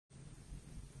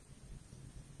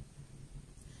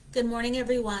Good morning,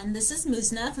 everyone. This is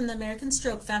Musna from the American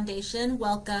Stroke Foundation.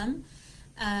 Welcome.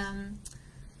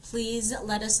 Please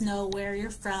let us know where you're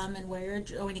from and where you're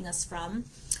joining us from.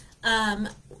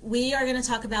 We are going to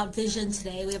talk about vision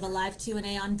today. We have a live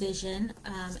Q&A on vision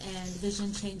and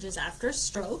vision changes after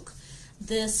stroke.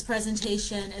 This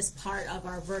presentation is part of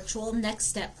our virtual Next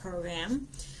Step program.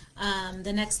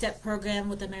 The Next Step program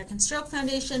with the American Stroke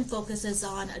Foundation focuses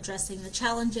on addressing the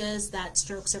challenges that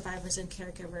stroke survivors and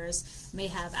caregivers may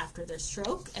have after their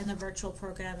stroke, and the virtual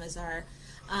program is our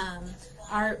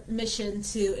mission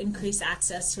to increase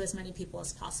access to as many people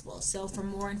as possible. So for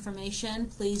more information,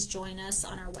 please join us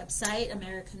on our website,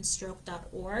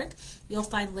 americanstroke.org. You'll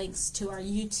find links to our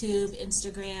YouTube,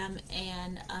 Instagram,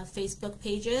 and Facebook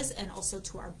pages, and also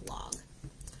to our blog.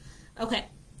 Okay.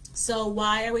 So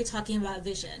why are we talking about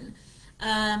vision?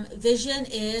 Vision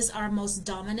is our most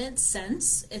dominant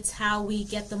sense. It's how we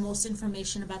get the most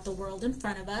information about the world in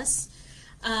front of us.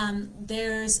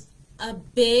 There's a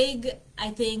big,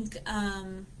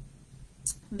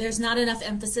 there's not enough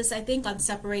emphasis, on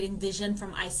separating vision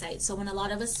from eyesight. So when a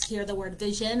lot of us hear the word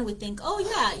vision, we think, oh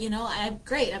yeah,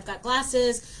 I've got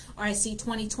glasses, or I see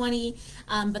 20/20,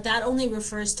 but that only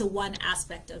refers to one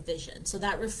aspect of vision. So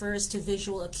that refers to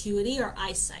visual acuity or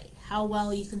eyesight, how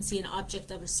well you can see an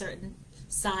object of a certain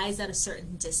size at a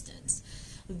certain distance.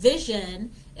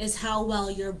 Vision is how well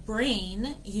your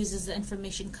brain uses the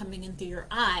information coming in through your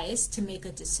eyes to make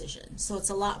a decision. So it's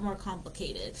a lot more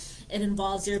complicated. It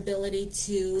involves your ability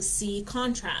to see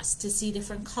contrast, to see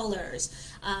different colors,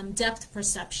 depth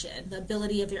perception, the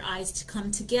ability of your eyes to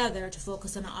come together to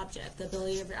focus on an object, the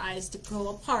ability of your eyes to go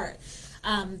apart,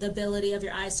 the ability of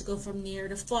your eyes to go from near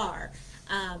to far.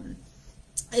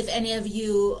 If any of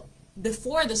you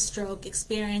before the stroke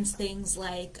experience things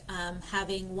like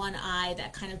having one eye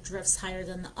that kind of drifts higher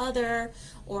than the other,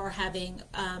 or having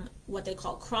what they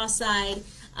call cross-eyed,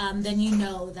 then you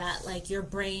know that your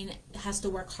brain has to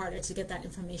work harder to get that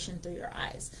information through your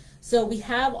eyes. So we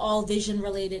have all vision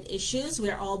related issues. We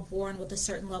are all born with a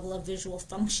certain level of visual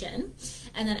function,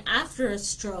 and then after a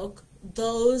stroke,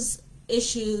 those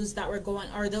issues that were going,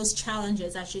 or those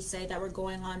challenges I should say, that were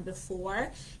going on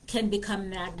before can become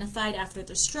magnified after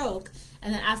the stroke.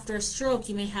 And then after a stroke,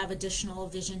 you may have additional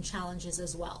vision challenges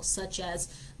as well, such as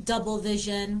double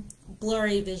vision,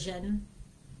 blurry vision,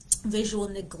 visual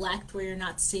neglect where you're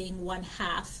not seeing one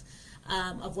half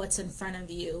of what's in front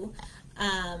of you,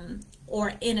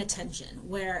 or inattention,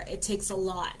 where it takes a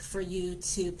lot for you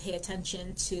to pay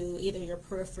attention to either your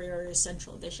periphery or your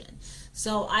central vision.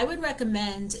 So I would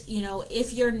recommend,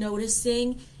 if you're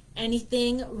noticing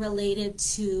anything related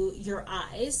to your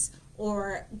eyes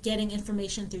or getting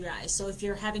information through your eyes. So if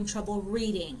you're having trouble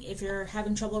reading, if you're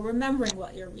having trouble remembering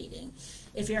what you're reading,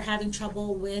 if you're having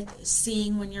trouble with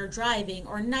seeing when you're driving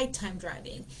or nighttime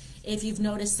driving, if you've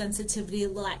noticed sensitivity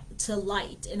to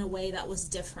light in a way that was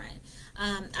different.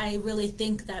 I really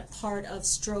think that part of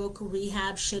stroke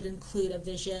rehab should include a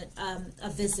visit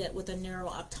with a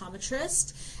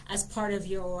neuro-optometrist as part of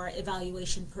your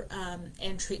evaluation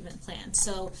and treatment plan.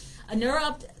 So a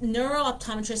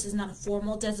neuro-optometrist is not a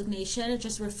formal designation. It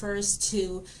just refers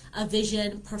to a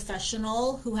vision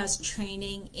professional who has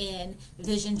training in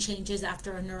vision changes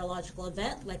after a neurological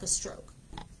event like a stroke.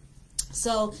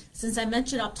 So since I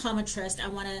mentioned optometrist, I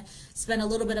want to spend a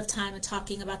little bit of time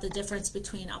talking about the difference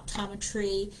between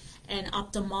optometry and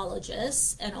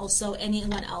ophthalmologists, and also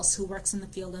anyone else who works in the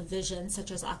field of vision,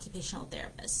 such as occupational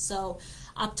therapists. So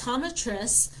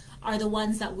optometrists are the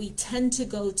ones that we tend to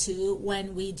go to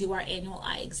when we do our annual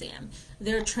eye exam.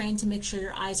 They're trained to make sure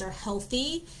your eyes are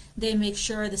healthy. They make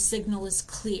sure the signal is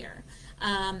clear.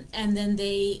 And then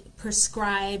they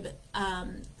prescribe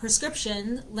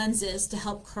prescription lenses to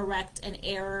help correct an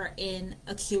error in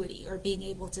acuity or being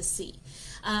able to see.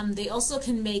 They also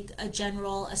can make a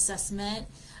general assessment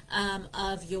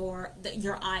of your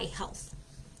eye health.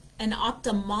 An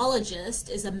ophthalmologist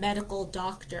is a medical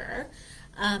doctor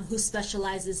who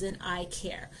specializes in eye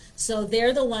care. So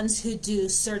they're the ones who do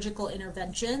surgical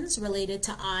interventions related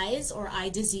to eyes or eye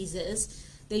diseases.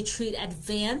 They treat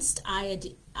advanced eye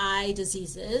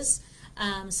diseases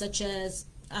such as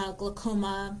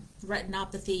glaucoma,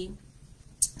 retinopathy.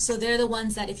 So they're the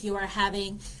ones that if you are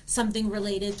having something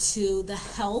related to the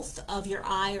health of your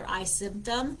eye or eye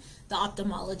symptom, the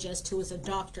ophthalmologist, who is a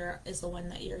doctor, is the one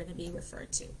that you're going to be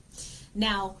referred to.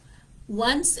 Now,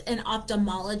 once an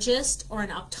ophthalmologist or an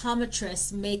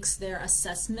optometrist makes their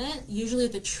assessment, usually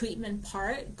the treatment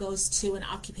part goes to an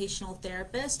occupational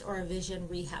therapist or a vision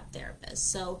rehab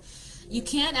therapist. So you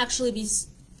can't actually be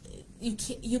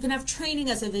you can have training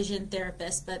as a vision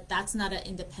therapist, but that's not an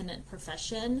independent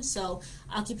profession. So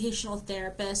occupational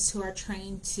therapists who are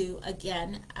trained to,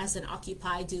 again, as an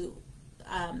occupy, do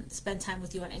spend time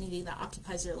with you on anything that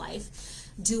occupies your life,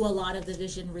 do a lot of the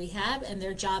vision rehab, and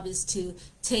their job is to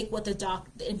take what the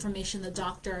information the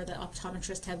doctor or the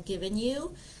optometrist have given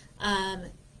you,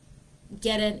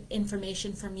 get an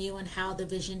information from you on how the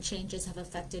vision changes have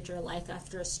affected your life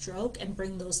after a stroke, and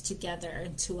bring those together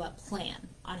into a plan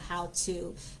on how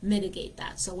to mitigate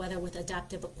that. So whether with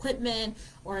adaptive equipment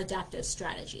or adaptive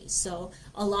strategies. So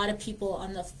a lot of people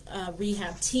on the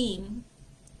rehab team,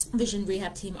 vision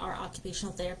rehab team, are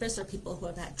occupational therapists or people who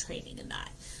have had training in that.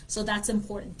 So that's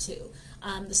important too.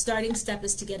 The starting step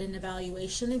is to get an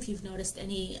evaluation if you've noticed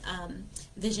any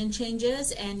vision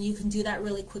changes, and you can do that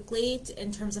really quickly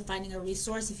in terms of finding a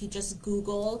resource. If you just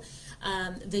Google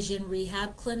vision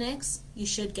rehab clinics, you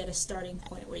should get a starting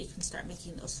point where you can start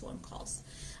making those phone calls.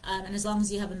 And as long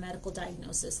as you have a medical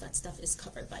diagnosis, that stuff is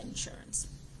covered by insurance.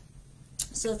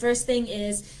 So the first thing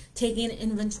is taking an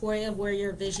inventory of where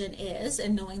your vision is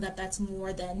and knowing that that's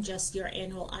more than just your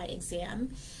annual eye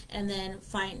exam, and then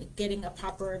getting a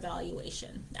proper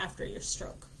evaluation after your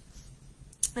stroke.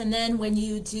 And then when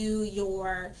you do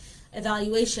your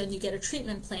evaluation, you get a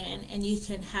treatment plan, and you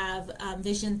can have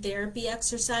vision therapy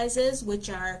exercises, which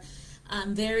are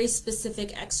very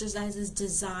specific exercises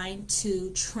designed to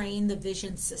train the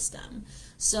vision system.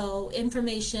 So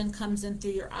information comes in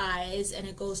through your eyes, and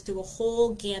it goes through a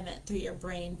whole gamut through your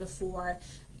brain before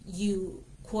you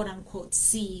quote unquote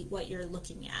see what you're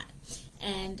looking at.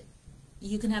 And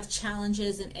you can have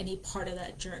challenges in any part of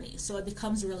that journey, so it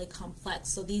becomes really complex.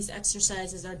 So these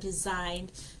exercises are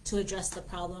designed to address the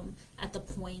problem at the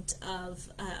point of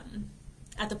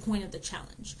the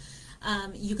challenge.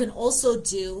 You can also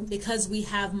do, because we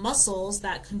have muscles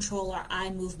that control our eye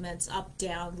movements up,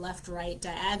 down, left, right,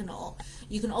 diagonal,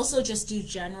 you can also just do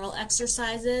general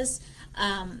exercises.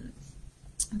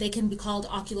 They can be called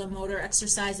oculomotor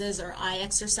exercises or eye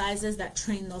exercises that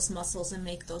train those muscles and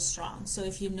make those strong. So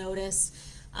if you notice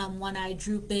one eye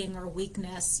drooping or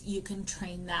weakness, you can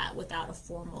train that without a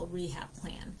formal rehab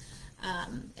plan.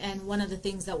 And one of the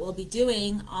things that we'll be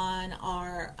doing on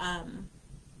our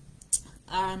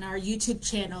YouTube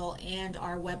channel and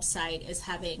our website is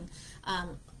having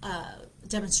a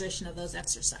demonstration of those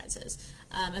exercises.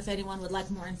 If anyone would like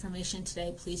more information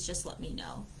today, please just let me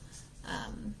know.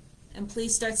 And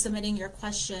please start submitting your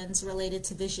questions related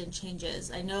to vision changes.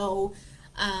 I know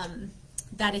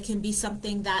that it can be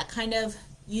something that kind of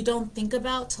you don't think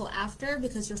about till after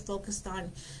because you're focused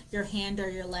on your hand or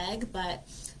your leg, but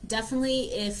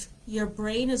definitely if your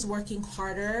brain is working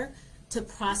harder to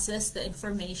process the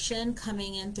information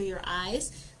coming in through your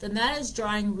eyes, then that is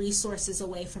drawing resources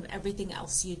away from everything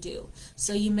else you do.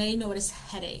 So you may notice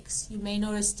headaches, you may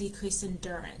notice decreased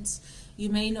endurance, you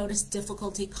may notice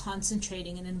difficulty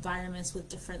concentrating in environments with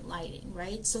different lighting,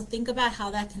 right? So think about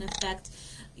how that can affect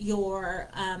your,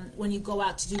 when you go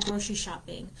out to do grocery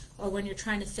shopping or when you're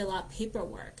trying to fill out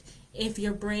paperwork. If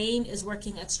your brain is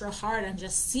working extra hard on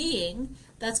just seeing,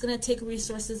 that's going to take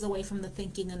resources away from the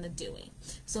thinking and the doing.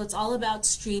 So it's all about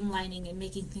streamlining and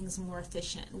making things more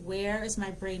efficient. Where is my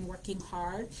brain working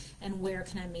hard, and where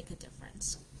can I make a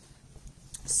difference?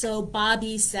 So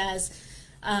Bobby says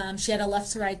she had a left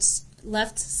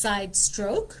side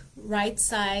stroke, right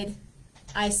side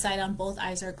eyesight on both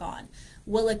eyes are gone.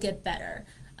 Will it get better?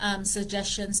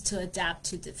 Suggestions to adapt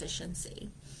to deficiency.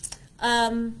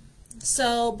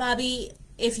 So Bobby,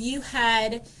 if you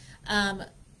had,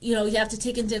 you know, you have to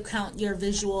take into account your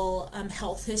visual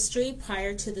health history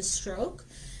prior to the stroke.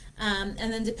 And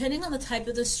then depending on the type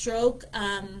of the stroke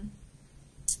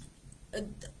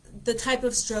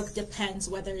depends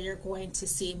whether you're going to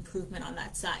see improvement on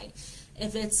that side.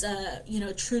 If it's you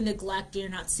know, true neglect, you're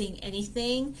not seeing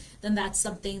anything, then that's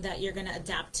something that you're going to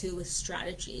adapt to with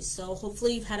strategies. So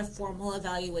hopefully you've had a formal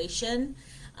evaluation,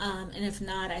 and if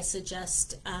not, I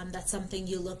suggest that's something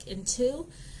you look into.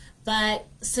 But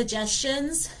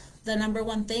suggestions, the number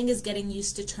one thing is getting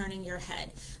used to turning your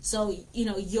head. So, you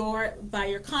know, by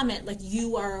your comment, like,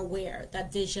 you are aware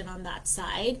that vision on that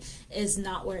side is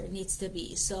not where it needs to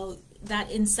be. So that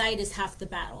insight is half the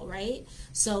battle, right?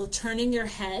 So turning your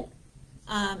head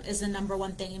is the number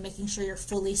one thing, and making sure you're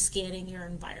fully scanning your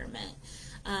environment.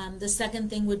 The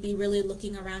second thing would be really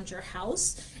looking around your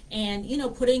house and, you know,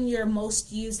 putting your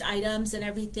most used items and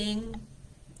everything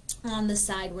on the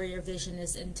side where your vision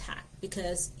is intact,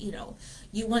 because, you know,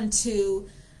 you want to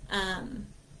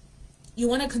you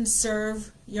want to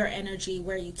conserve your energy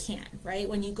where you can, right?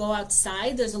 When you go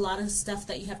outside, there's a lot of stuff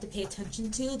that you have to pay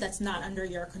attention to that's not under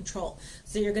your control.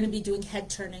 So you're going to be doing head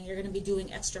turning, you're going to be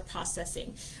doing extra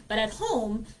processing. But at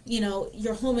home, you know,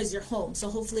 your home is your home. So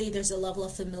hopefully there's a level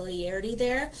of familiarity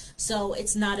there. So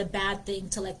it's not a bad thing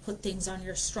to like put things on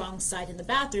your strong side in the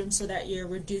bathroom so that you're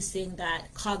reducing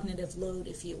that cognitive load,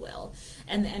 if you will,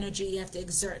 and the energy you have to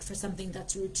exert for something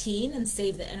that's routine and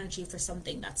save the energy for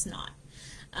something that's not.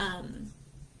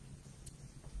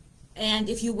 And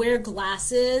if you wear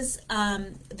glasses,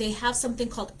 they have something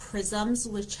called prisms,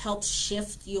 which helps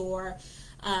shift your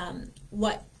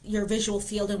what your visual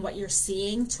field and what you're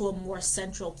seeing to a more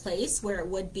central place where it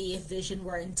would be if vision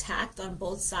were intact on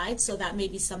both sides. So that may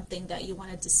be something that you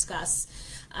want to discuss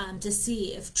to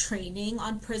see if training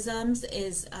on prisms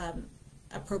is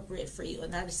appropriate for you,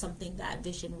 and that is something that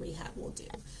vision rehab will do.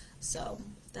 So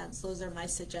those are my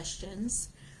suggestions.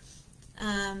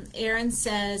 Aaron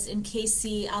says, in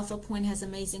KC, Alpha Point has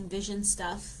amazing vision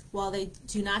stuff. While they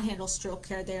do not handle stroke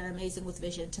care, they are amazing with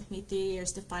vision. It took me 3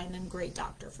 years to find them. Great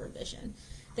doctor for vision.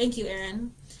 Thank you,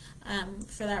 Aaron,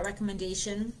 for that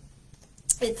recommendation.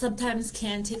 It sometimes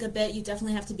can take a bit. You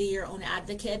definitely have to be your own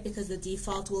advocate, because the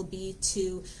default will be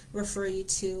to refer you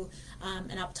to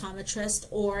an optometrist,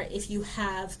 or if you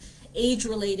have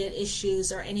age-related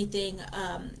issues or anything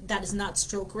that is not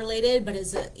stroke-related but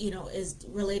is is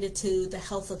related to the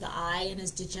health of the eye and is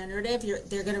degenerative,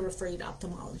 they're going to refer you to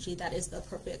ophthalmology. That is the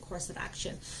appropriate course of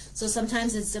action. So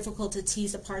sometimes it's difficult to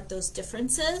tease apart those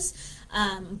differences,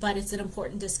 but it's an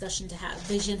important discussion to have.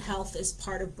 Vision health is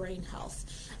part of brain health.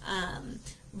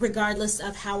 Regardless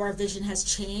of how our vision has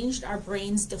changed, our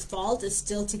brain's default is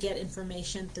still to get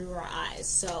information through our eyes.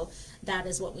 So that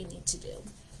is what we need to do.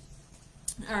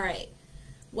 All right,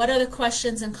 what other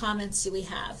questions and comments do we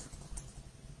have?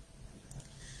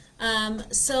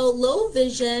 So low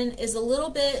vision is a little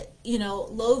bit,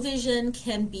 low vision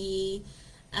can be,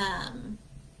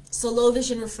 so low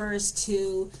vision refers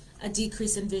to a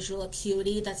decrease in visual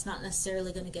acuity that's not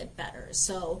necessarily going to get better.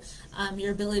 So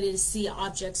your ability to see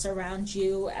objects around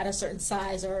you at a certain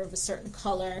size or of a certain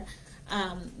color,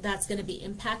 that's going to be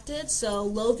impacted. So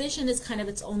low vision is kind of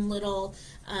its own little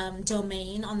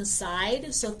domain on the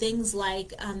side. So things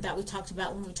like that we talked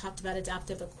about when we talked about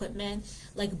adaptive equipment,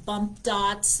 like bump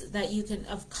dots that you can,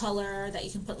 of color, that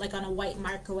you can put like on a white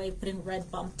microwave, putting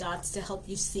red bump dots to help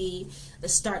you see the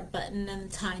start button and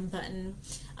the time button.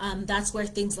 That's where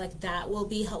things like that will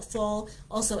be helpful.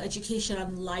 Also education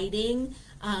on lighting.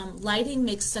 Lighting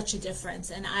makes such a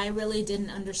difference, and I really didn't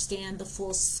understand the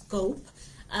full scope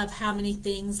of how many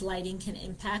things lighting can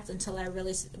impact until I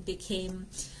really became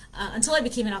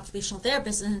an occupational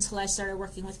therapist, and until I started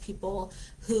working with people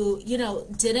who,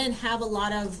 didn't have a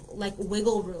lot of like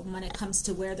wiggle room when it comes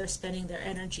to where they're spending their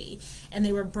energy, and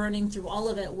they were burning through all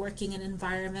of it working in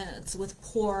environments with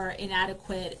poor,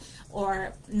 inadequate,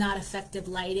 or not effective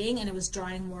lighting, and it was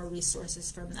drawing more resources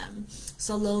from them.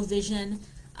 So low vision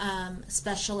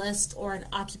specialist or an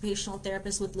occupational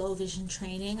therapist with low vision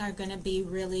training are going to be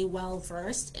really well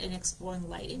versed in exploring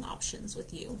lighting options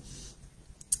with you.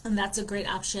 And that's a great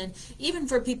option even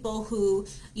for people who,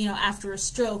 after a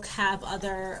stroke have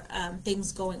other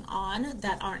things going on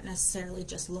that aren't necessarily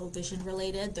just low vision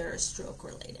related, they're stroke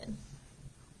related.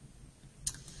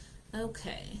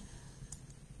 Okay.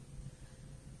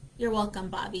 You're welcome,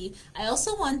 Bobby. I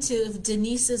also want to, if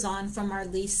Denise is on from our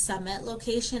Lease Summit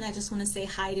location, I just want to say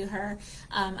hi to her.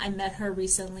 I met her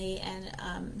recently,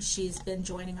 and she's been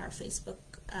joining our Facebook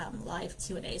live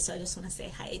Q&A, so I just want to say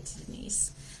hi to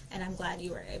Denise, and I'm glad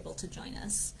you were able to join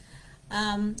us.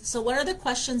 So what other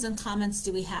questions and comments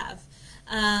do we have?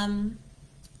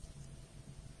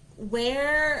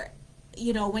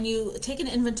 When you take an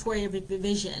inventory of your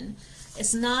vision,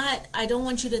 it's not, I don't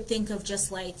want you to think of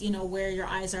just like, where your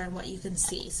eyes are and what you can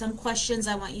see. Some questions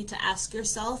I want you to ask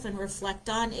yourself and reflect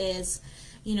on is,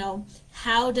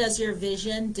 how does your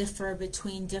vision differ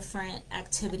between different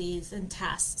activities and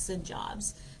tasks and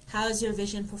jobs? How is your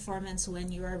vision performance when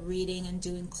you are reading and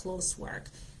doing close work?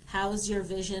 How is your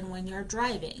vision when you're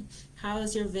driving? How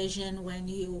is your vision when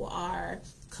you are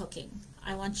cooking?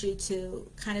 I want you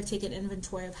to kind of take an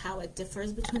inventory of how it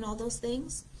differs between all those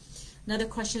things. Another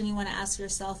question you want to ask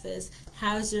yourself is,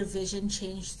 how has your vision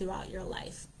changed throughout your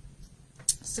life?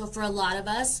 So for a lot of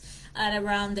us, at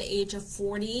around the age of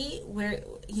 40, where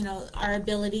our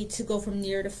ability to go from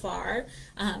near to far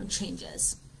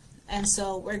changes. And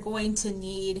so we're going to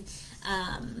need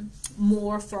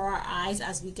more for our eyes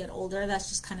as we get older. That's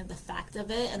just kind of the fact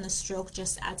of it, and the stroke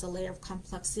just adds a layer of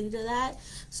complexity to that.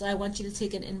 So I want you to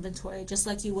take an inventory, just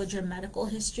like you would your medical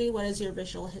history. What is your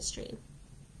visual history?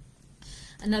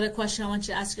 Another question I want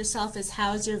you to ask yourself is,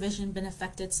 how has your vision been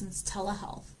affected since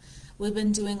telehealth? We've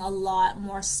been doing a lot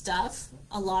more stuff,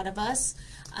 a lot of us,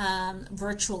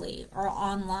 virtually or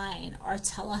online or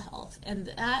telehealth, and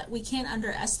that we can't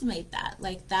underestimate that.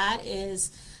 Like, that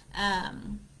is,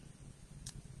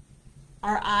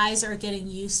 our eyes are getting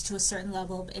used to a certain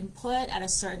level of input at a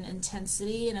certain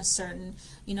intensity in a certain,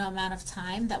 amount of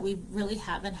time that we really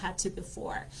haven't had to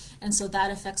before. And so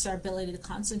that affects our ability to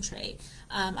concentrate.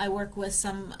 I work with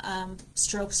some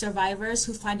stroke survivors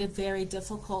who find it very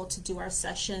difficult to do our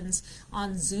sessions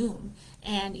on Zoom.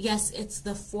 And yes, it's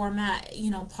the format,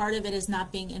 part of it is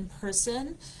not being in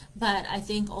person, but I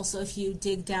think also if you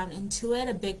dig down into it,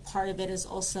 a big part of it is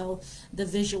also the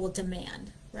visual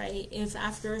demand, right? If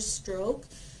after a stroke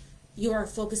you are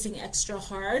focusing extra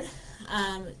hard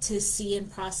to see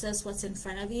and process what's in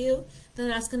front of you, then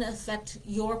that's going to affect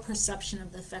your perception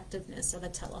of the effectiveness of a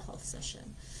telehealth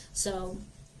session. So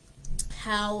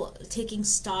taking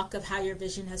stock of how your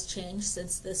vision has changed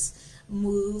since this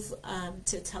move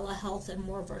to telehealth and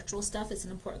more virtual stuff is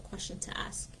an important question to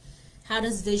ask. How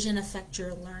does vision affect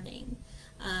your learning?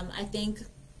 I think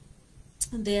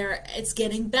it's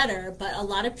getting better, but a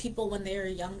lot of people when they were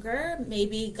younger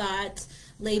maybe got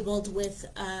labeled with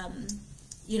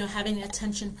having an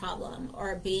attention problem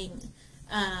or being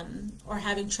or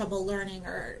having trouble learning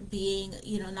or being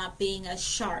not being as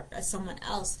sharp as someone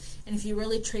else. And if you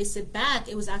really trace it back,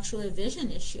 it was actually a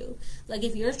vision issue. Like,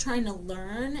 if you're trying to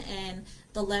learn and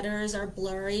the letters are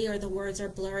blurry or the words are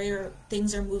blurry or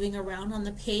things are moving around on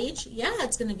the page, yeah,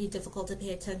 it's going to be difficult to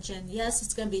pay attention. Yes,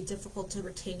 it's going to be difficult to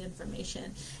retain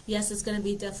information. Yes, it's going to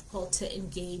be difficult to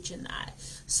engage in that.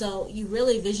 So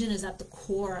vision is at the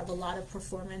core of a lot of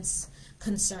performance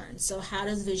concerns. So how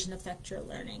does vision affect your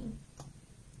learning?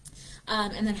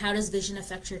 And then how does vision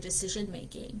affect your decision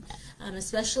making?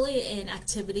 Especially in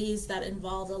activities that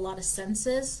involve a lot of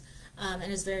senses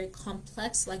and is very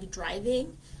complex, like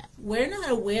driving. We're not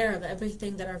aware of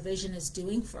everything that our vision is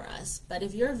doing for us. But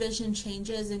if your vision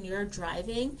changes and you're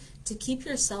driving, to keep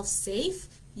yourself safe,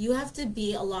 you have to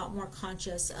be a lot more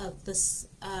conscious of this,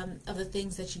 of the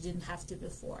things that you didn't have to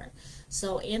before.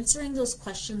 So answering those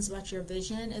questions about your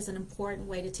vision is an important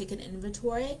way to take an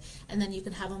inventory, and then you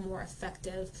can have a more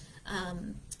effective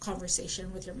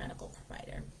conversation with your medical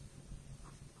provider.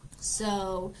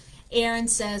 So Aaron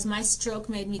says, my stroke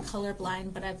made me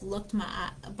colorblind, but I've lorked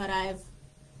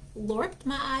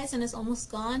my eyes and it's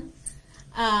almost gone.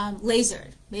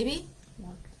 Lasered, maybe?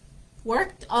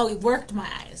 Worked? Oh, he worked my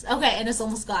eyes. Okay, and it's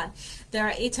almost gone. There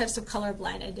are 8 types of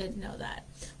colorblind. I didn't know that.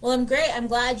 Well, I'm great. I'm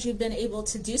glad you've been able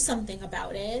to do something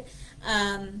about it.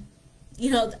 I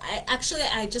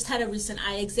just had a recent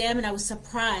eye exam, and I was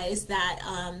surprised that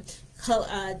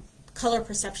color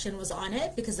perception was on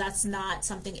it, because that's not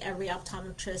something every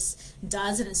optometrist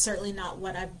does, and it's certainly not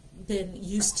what I've been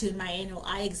used to in my annual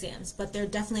eye exams. But they're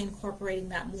definitely incorporating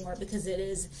that more, because it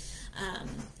is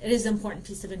an important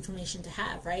piece of information to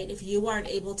have, right? If you aren't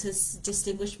able to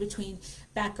distinguish between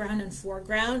background and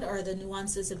foreground or the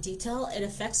nuances of detail, it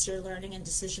affects your learning and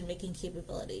decision-making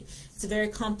capability. It's a very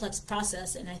complex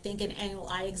process, and I think an annual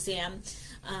eye exam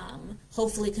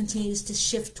hopefully continues to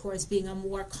shift towards being a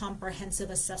more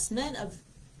comprehensive assessment of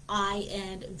eye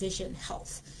and vision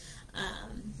health,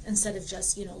 instead of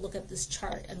just, look at this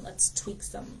chart and let's tweak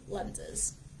some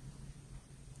lenses.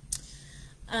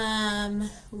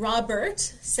 Robert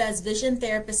says vision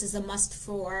therapist is a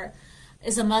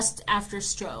must after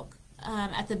stroke.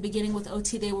 At the beginning with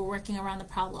OT, they were working around the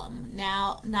problem.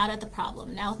 Now, not at the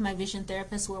problem. Now with my vision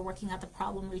therapist, we're working at the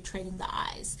problem, retraining the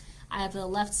eyes. I have a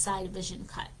left side vision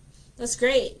cut. That's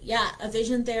great. Yeah, a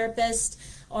vision therapist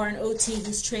or an OT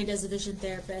who's trained as a vision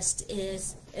therapist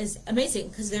is amazing,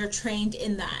 because they're trained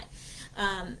in that.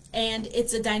 And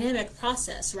it's a dynamic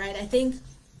process, right? I think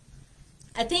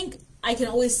I can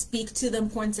always speak to the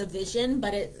importance of vision,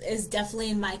 but it is definitely,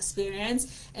 in my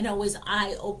experience, and always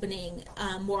eye-opening,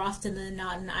 more often than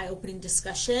not an eye-opening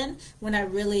discussion when I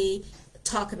really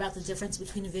talk about the difference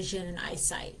between vision and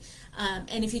eyesight.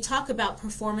 And if you talk about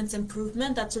performance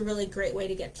improvement, that's a really great way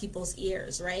to get people's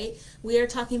ears, right? We are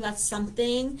talking about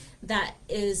something that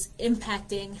is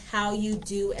impacting how you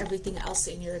do everything else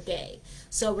in your day.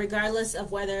 So regardless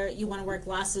of whether you want to wear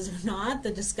glasses or not,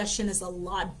 the discussion is a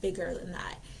lot bigger than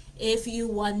that. If you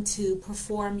want to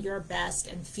perform your best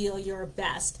and feel your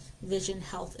best, vision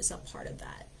health is a part of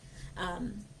that.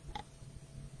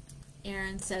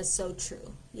 Aaron says, so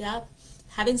true. Yep.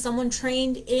 Having someone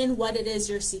trained in what it is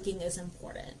you're seeking is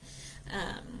important.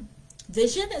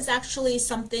 Vision is actually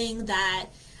something that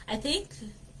I think,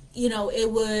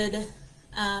 it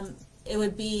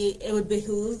would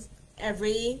behoove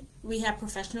every rehab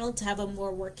professional to have a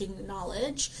more working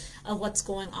knowledge of what's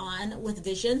going on with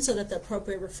vision so that the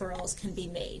appropriate referrals can be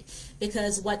made.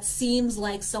 Because what seems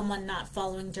like someone not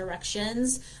following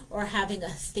directions or having a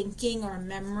thinking or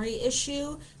memory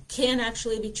issue can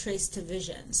actually be traced to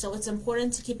vision. So it's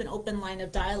important to keep an open line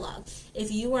of dialogue.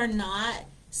 If you are not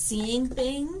seeing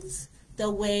things the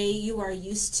way you are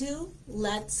used to,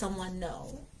 let someone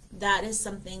know. That is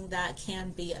something that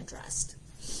can be addressed.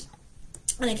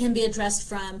 And it can be addressed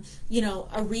from, you know,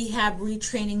 a rehab,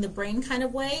 retraining the brain kind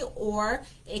of way, or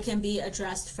it can be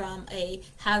addressed from a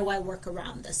how do I work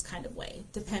around this kind of way,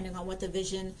 depending on what the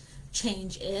vision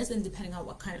change is and depending on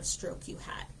what kind of stroke you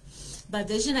had. But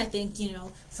vision, I think, you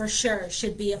know, for sure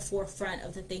should be a forefront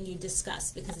of the thing you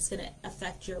discuss because it's going to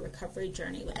affect your recovery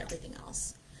journey with everything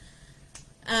else.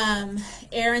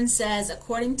 Aaron says,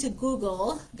 according to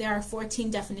Google, there are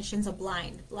 14 definitions of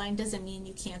blind. Blind doesn't mean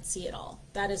you can't see at all.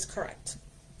 That is correct.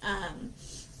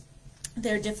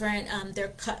 They're different.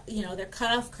 They're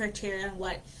cutoff criteria on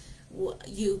what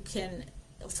you can,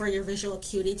 for your visual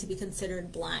acuity to be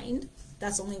considered blind.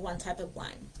 That's only one type of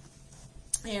blind.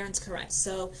 Aaron's correct.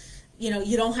 So, you know,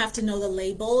 you don't have to know the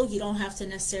label. You don't have to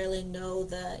necessarily know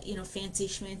the, you know, fancy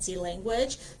schmancy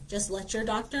language. Just let your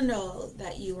doctor know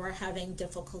that you are having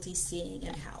difficulty seeing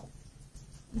and how.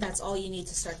 That's all you need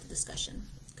to start the discussion,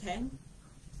 okay?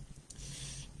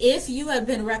 If you have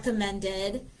been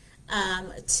recommended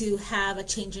to have a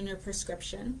change in your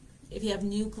prescription, if you have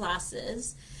new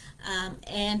glasses,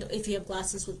 and if you have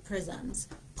glasses with prisms,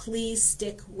 please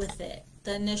stick with it.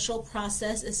 The initial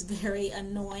process is very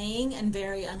annoying and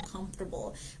very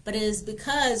uncomfortable, but it is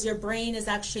because your brain is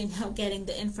actually now getting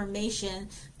the information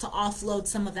to offload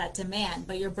some of that demand,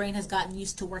 but your brain has gotten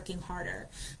used to working harder.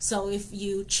 So if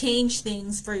you change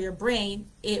things for your brain,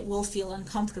 it will feel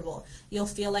uncomfortable. You'll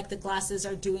feel like the glasses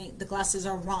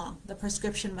are wrong. The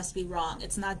prescription must be wrong.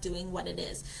 It's not doing what it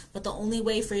is. But the only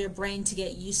way for your brain to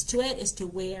get used to it is to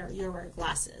wear your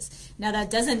glasses. Now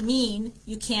that doesn't mean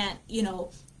you can't, you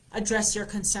know, address your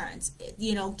concerns.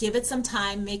 You know, give it some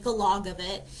time, make a log of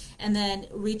it, and then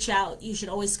reach out. You should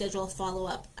always schedule a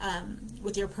follow-up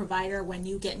with your provider when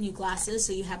you get new glasses,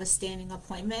 so you have a standing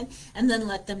appointment, and then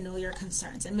let them know your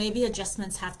concerns. And maybe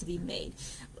adjustments have to be made.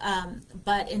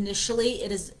 But initially,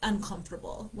 it is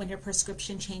uncomfortable when your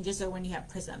prescription changes or when you have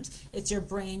prisms. It's your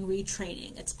brain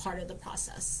retraining. It's part of the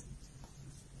process.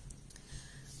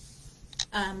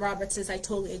 Robert says, I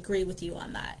totally agree with you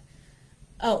on that.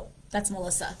 Oh, that's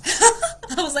Melissa.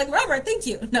 I was like, Robert, thank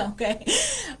you. No, okay.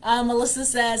 Melissa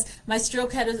says, my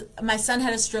son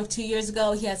had a stroke 2 years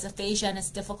ago. He has aphasia, and it's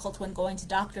difficult when going to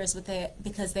doctors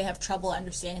because they have trouble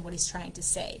understanding what he's trying to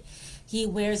say. He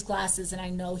wears glasses, and I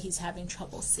know he's having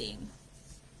trouble seeing.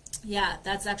 Yeah,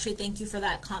 that's actually, thank you for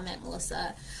that comment,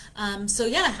 Melissa. So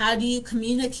yeah, how do you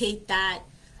communicate that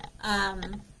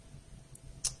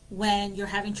when you're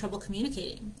having trouble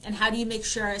communicating? And how do you make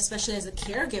sure, especially as a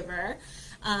caregiver,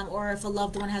 or if a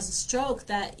loved one has a stroke,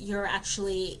 that you're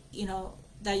actually, you know,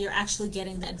 that you're actually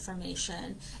getting the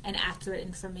information and accurate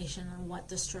information on what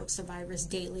the stroke survivor's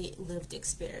daily lived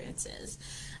experience is.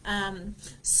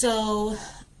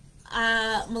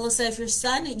 Melissa, if your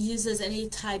son uses any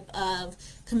type of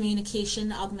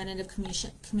augmentative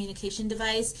communication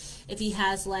device, if he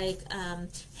has like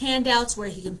handouts where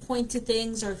he can point to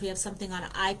things, or if you have something on an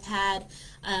iPad,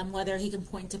 whether he can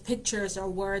point to pictures or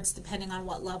words depending on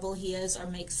what level he is, or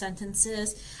make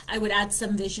sentences, I would add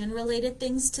some vision related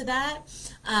things to that,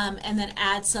 and then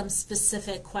add some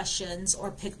specific questions or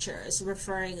pictures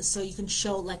referring, so you can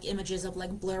show like images of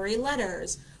like blurry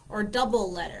letters or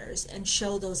double letters and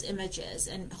show those images.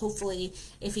 And hopefully,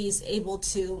 if he's able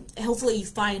to, hopefully you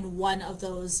find one of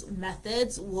those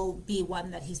methods will be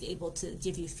one that he's able to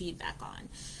give you feedback on.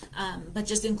 But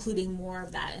just including more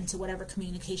of that into whatever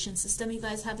communication system you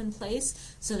guys have in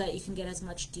place so that you can get as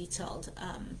much detailed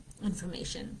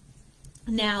information.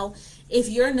 Now, if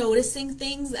you're noticing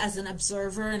things as an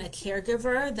observer and a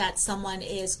caregiver, that someone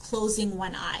is closing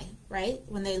one eye, right,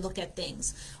 when they look at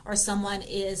things, or someone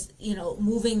is, you know,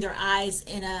 moving their eyes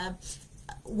in a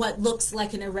what looks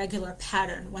like an irregular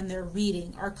pattern when they're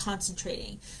reading or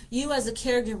concentrating, you as a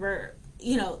caregiver,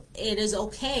 you know, it is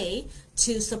okay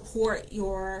to support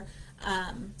your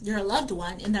loved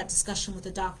one in that discussion with the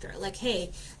doctor. Like,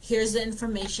 hey, here's the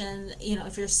information, you know,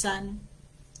 if your son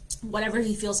whatever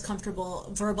he feels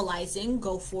comfortable verbalizing,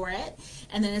 go for it.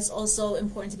 And then it's also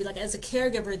important to be like, as a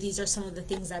caregiver, these are some of the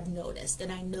things I've noticed,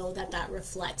 and I know that that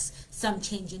reflects some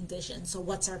change in vision. So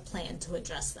what's our plan to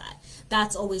address that?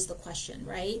 That's always the question,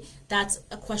 right? That's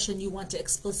a question you want to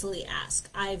explicitly ask.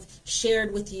 I've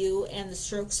shared with you, and the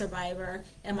stroke survivor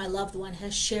and my loved one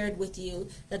has shared with you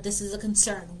that this is a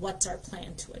concern. What's our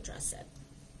plan to address it?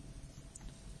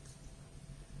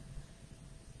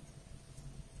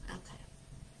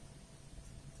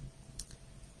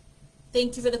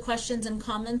 Thank you for the questions and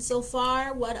comments so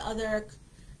far. What other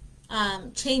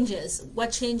changes?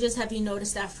 What changes have you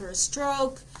noticed after a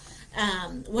stroke?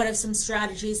 What are some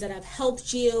strategies that have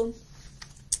helped you?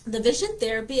 The vision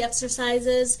therapy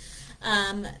exercises,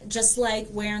 just like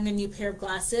wearing a new pair of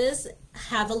glasses,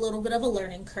 have a little bit of a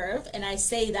learning curve. And I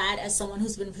say that as someone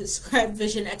who's been prescribed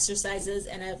vision exercises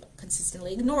and have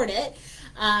consistently ignored it.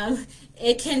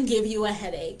 It can give you a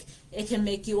headache. It can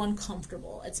make you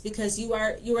uncomfortable. It's because you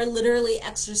are literally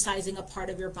exercising a part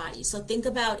of your body. So think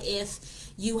about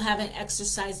if you haven't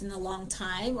exercised in a long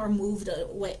time or moved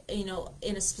away, in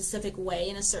a specific way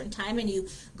in a certain time, and you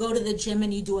go to the gym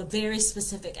and you do a very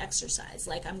specific exercise.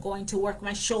 Like, I'm going to work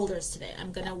my shoulders today.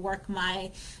 I'm going to work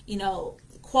my,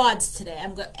 quads today.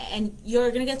 And you're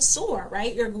going to get sore,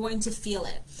 right? You're going to feel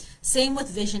it. Same with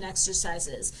vision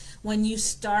exercises. When you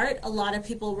start, a lot of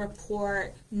people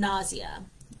report nausea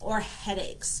or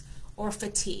headaches or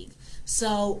fatigue.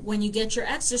 So when you get your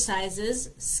exercises,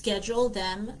 schedule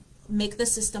them, make the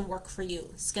system work for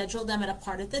you. Schedule them at a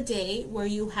part of the day where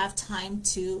you have time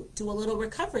to do a little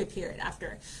recovery period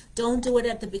after. Don't do it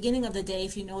at the beginning of the day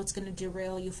if you know it's going to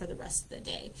derail you for the rest of the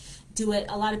day. Do it,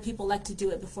 a lot of people like to do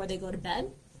it before they go to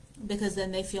bed because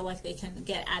then they feel like they can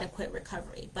get adequate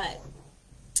recovery. But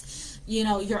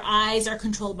your eyes are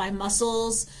controlled by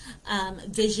muscles.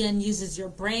 Vision uses your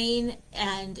brain,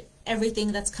 and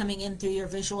everything that's coming in through your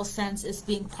visual sense is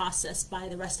being processed by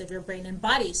the rest of your brain and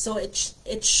body. So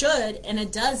it should, and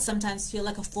it does sometimes feel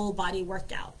like a full body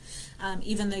workout,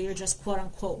 even though you're just quote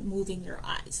unquote moving your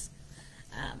eyes.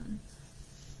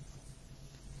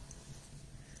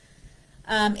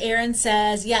 Aaron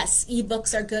says, yes,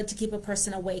 ebooks are good to keep a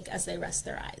person awake as they rest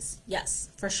their eyes. Yes,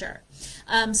 for sure.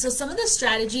 So some of the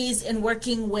strategies in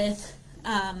working with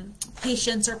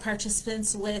patients or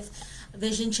participants with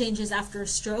vision changes after a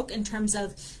stroke in terms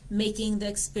of making the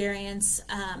experience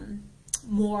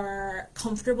more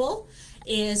comfortable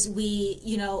is we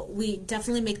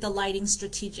definitely make the lighting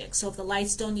strategic. So if the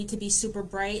lights don't need to be super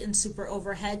bright and super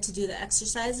overhead to do the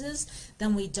exercises,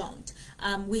 then we don't.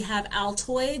 We have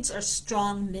Altoids or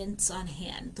strong mints on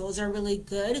hand. Those are really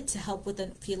good to help with the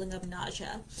feeling of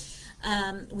nausea.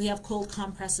 We have cold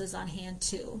compresses on hand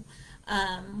too.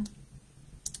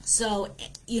 So,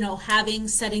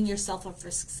 setting yourself up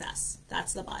for success.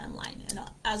 That's the bottom line. And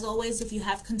as always, if you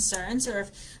have concerns or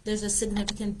if there's a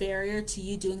significant barrier to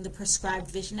you doing the prescribed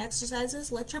vision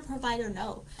exercises, let your provider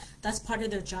know. That's part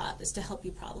of their job, is to help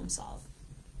you problem solve.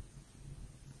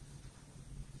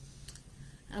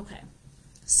 Okay.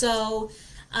 So,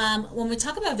 when we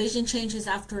talk about vision changes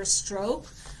after a stroke,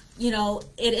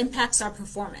 it impacts our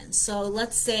performance. So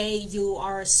let's say you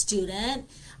are a student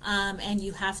and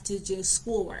you have to do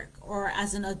schoolwork, or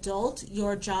as an adult,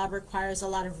 your job requires a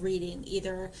lot of reading,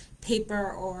 either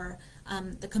paper or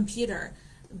the computer.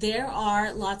 There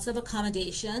are lots of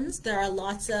accommodations. There are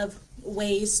lots of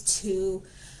ways to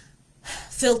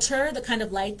filter the kind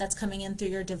of light that's coming in through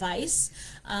your device,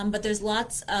 but there's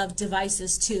lots of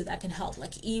devices too that can help,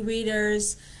 like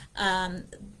e-readers,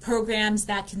 programs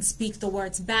that can speak the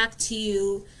words back to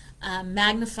you,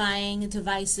 magnifying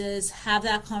devices. Have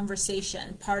that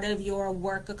conversation. Part of your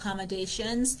work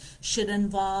accommodations should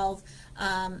involve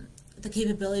the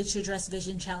capability to address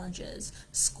vision challenges.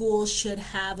 Schools should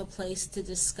have a place to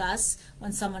discuss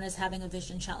when someone is having a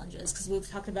vision challenges, because we've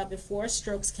talked about before,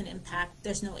 strokes can impact,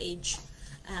 there's no age,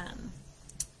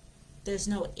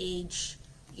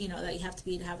 that you have to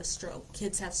be to have a stroke.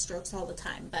 Kids have strokes all the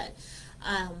time, but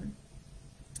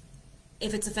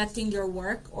if it's affecting your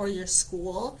work or your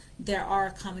school, there are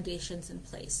accommodations in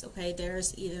place, okay?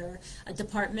 There's either a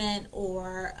department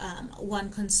or one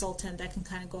consultant that can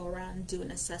kind of go around and do an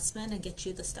assessment and get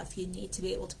you the stuff you need to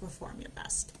be able to perform your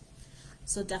best.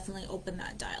 So definitely open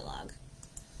that dialogue.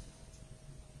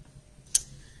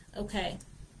 Okay.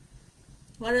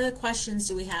 What other questions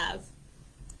do we have?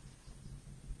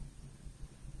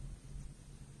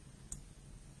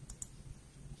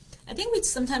 I think we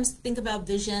sometimes think about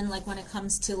vision, like when it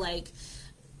comes to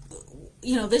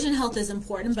vision health is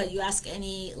important, but you ask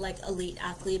any elite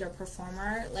athlete or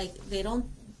performer,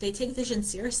 they take vision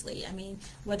seriously. I mean,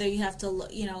 whether you have to,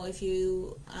 if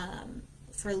you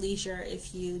for leisure,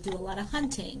 if you do a lot of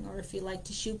hunting, or if you like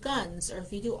to shoot guns, or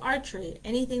if you do archery,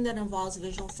 anything that involves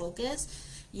visual focus,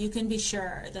 you can be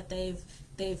sure that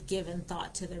they've given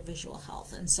thought to their visual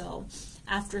health. And so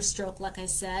after a stroke, like I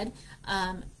said,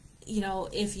 you know,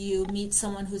 if you meet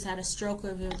someone who's had a stroke, or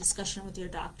if you have a discussion with your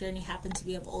doctor and you happen to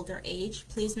be of older age,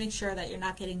 please make sure that you're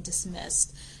not getting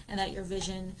dismissed and that your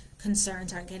vision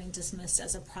concerns aren't getting dismissed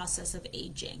as a process of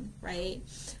aging, right?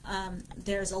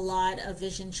 There's a lot of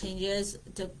vision changes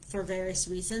for various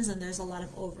reasons, and there's a lot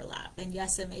of overlap. And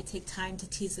yes, it may take time to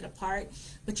tease it apart,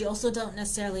 but you also don't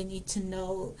necessarily need to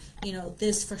know, you know,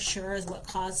 this for sure is what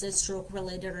caused it, stroke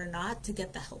related or not, to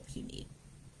get the help you need.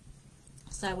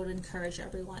 So I would encourage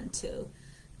everyone to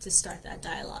start that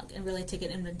dialogue and really take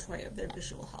an inventory of their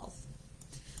visual health.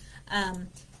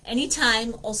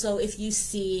 Anytime, also, if you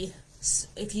see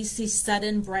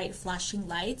sudden bright flashing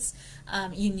lights,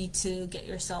 you need to get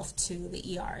yourself to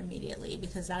the ER immediately,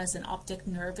 because that is an optic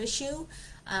nerve issue.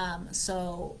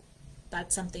 So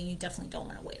that's something you definitely don't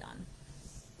want to wait on.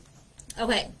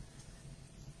 Okay,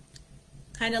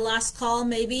 kind of last call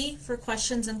maybe for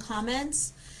questions and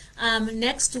comments.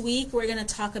 Next week, we're going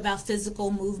to talk about physical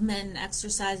movement and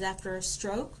exercise after a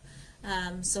stroke.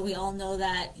 So we all know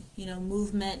that, you know,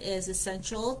 movement is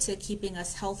essential to keeping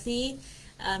us healthy.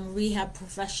 Rehab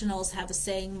professionals have a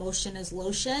saying, motion is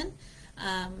lotion.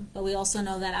 But we also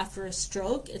know that after a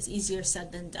stroke, it's easier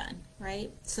said than done, right?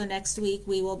 So next week,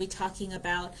 we will be talking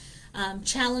about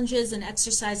challenges in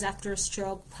exercise after a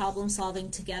stroke, problem solving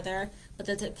together. But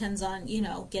that depends on, you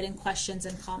know, getting questions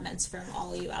and comments from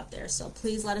all of you out there. So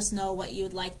please let us know what you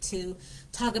would like to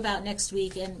talk about next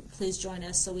week, and please join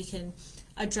us so we can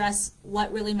address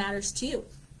what really matters to you.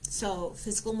 So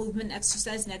physical movement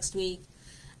exercise next week.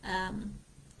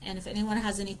 And if anyone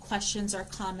has any questions or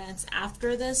comments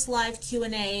after this live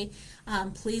Q&A,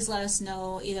 please let us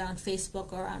know either on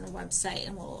Facebook or on our website,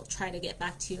 and we'll try to get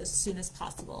back to you as soon as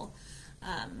possible.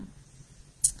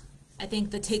 I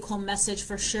think the take-home message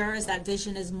for sure is that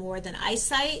vision is more than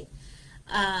eyesight.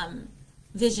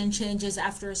 Vision changes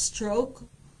after a stroke,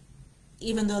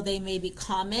 even though they may be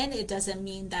common, it doesn't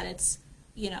mean that it's,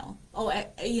 you know,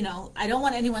 I don't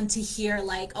want anyone to hear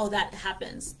like, oh, that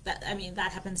happens. That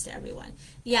happens to everyone.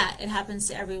 Yeah, it happens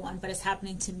to everyone, but it's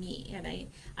happening to me, and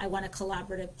I want a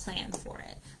collaborative plan for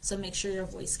it. So make sure your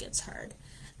voice gets heard.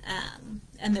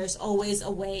 And there's always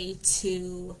a way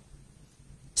to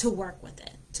work with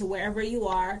it, to wherever you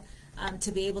are,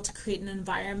 to be able to create an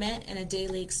environment and a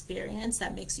daily experience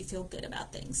that makes you feel good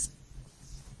about things.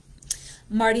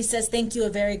 Marty says, thank you, a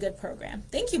very good program.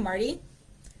 Thank you, Marty.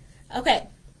 Okay,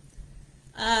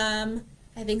 I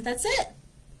think that's it.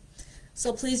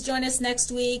 So please join us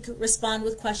next week, respond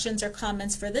with questions or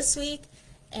comments for this week,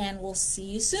 and we'll see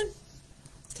you soon.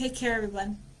 Take care,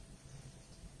 everyone.